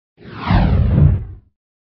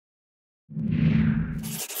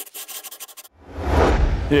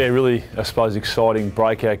Yeah, really, I suppose, exciting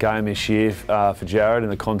breakout game this year for Jarrad in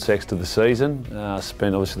the context of the season.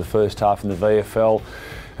 Spent obviously the first half in the VFL,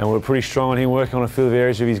 and we were pretty strong on him working on a few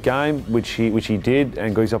areas of his game, which he did,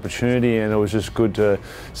 and got his opportunity. And it was just good to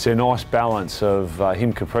see a nice balance of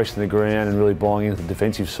him compressing the ground and really buying into the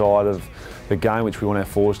defensive side of the game, which we want our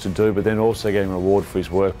forwards to do, but then also getting reward for his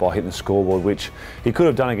work by hitting the scoreboard, which he could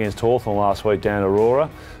have done against Hawthorn last week down at Aurora,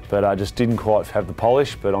 but just didn't quite have the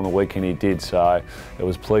polish. But on the weekend he did, so it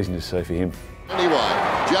was pleasing to see for him. Anyway,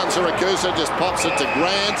 John Siracusa just pops it to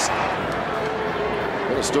Grant.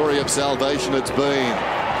 What a story of salvation it's been.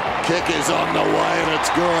 Kick is on the way and it's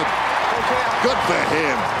good. Good for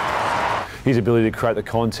him. His ability to create the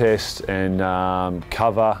contest and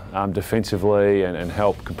cover defensively and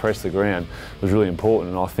help compress the ground was really important,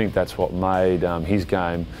 and I think that's what made his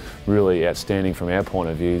game really outstanding from our point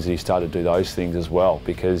of view. Is he started to do those things as well,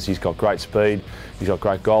 because he's got great speed, he's got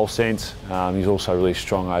great goal sense, he's also really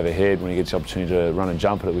strong overhead when he gets the opportunity to run and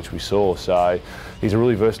jump at it, which we saw. So he's a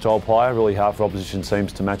really versatile player, really hard for opposition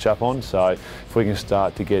teams to match up on. So if we can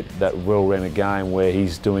start to get that well-rounded game where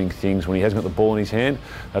he's doing things when he hasn't got the ball in his hand,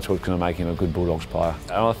 that's what's going to make him a good Bulldogs player.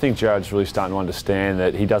 And I think Jarrad's really starting to understand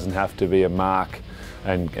that he doesn't have to be a mark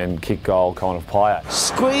and kick goal kind of player.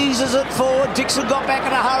 Squeezes it forward. Dixon got back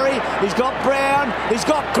in a hurry. He's got Brown, he's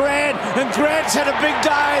got Grant, and Grant's had a big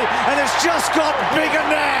day, and it's just got bigger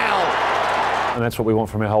now. And that's what we want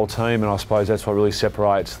from our whole team, and I suppose that's what really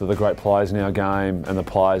separates the great players in our game and the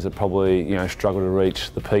players that probably struggle to reach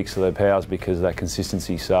the peaks of their powers because of that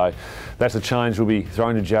consistency. So that's a challenge we'll be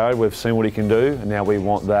throwing to Jarrad. We've seen what he can do, and now we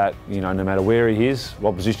want that, no matter where he is,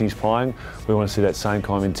 what position he's playing, we want to see that same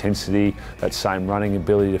kind of intensity, that same running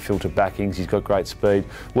ability to filter backings. He's got great speed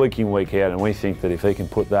week in, week out, and we think that if he can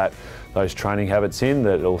put those training habits in,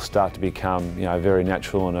 that it'll start to become very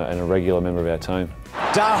natural and a regular member of our team.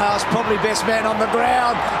 Dalhouse probably best man on the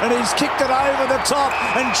ground, and he's kicked it over the top,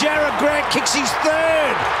 and Jarrad Grant kicks his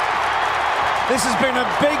third. This has been a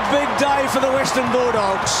big, big day for the Western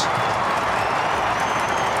Bulldogs.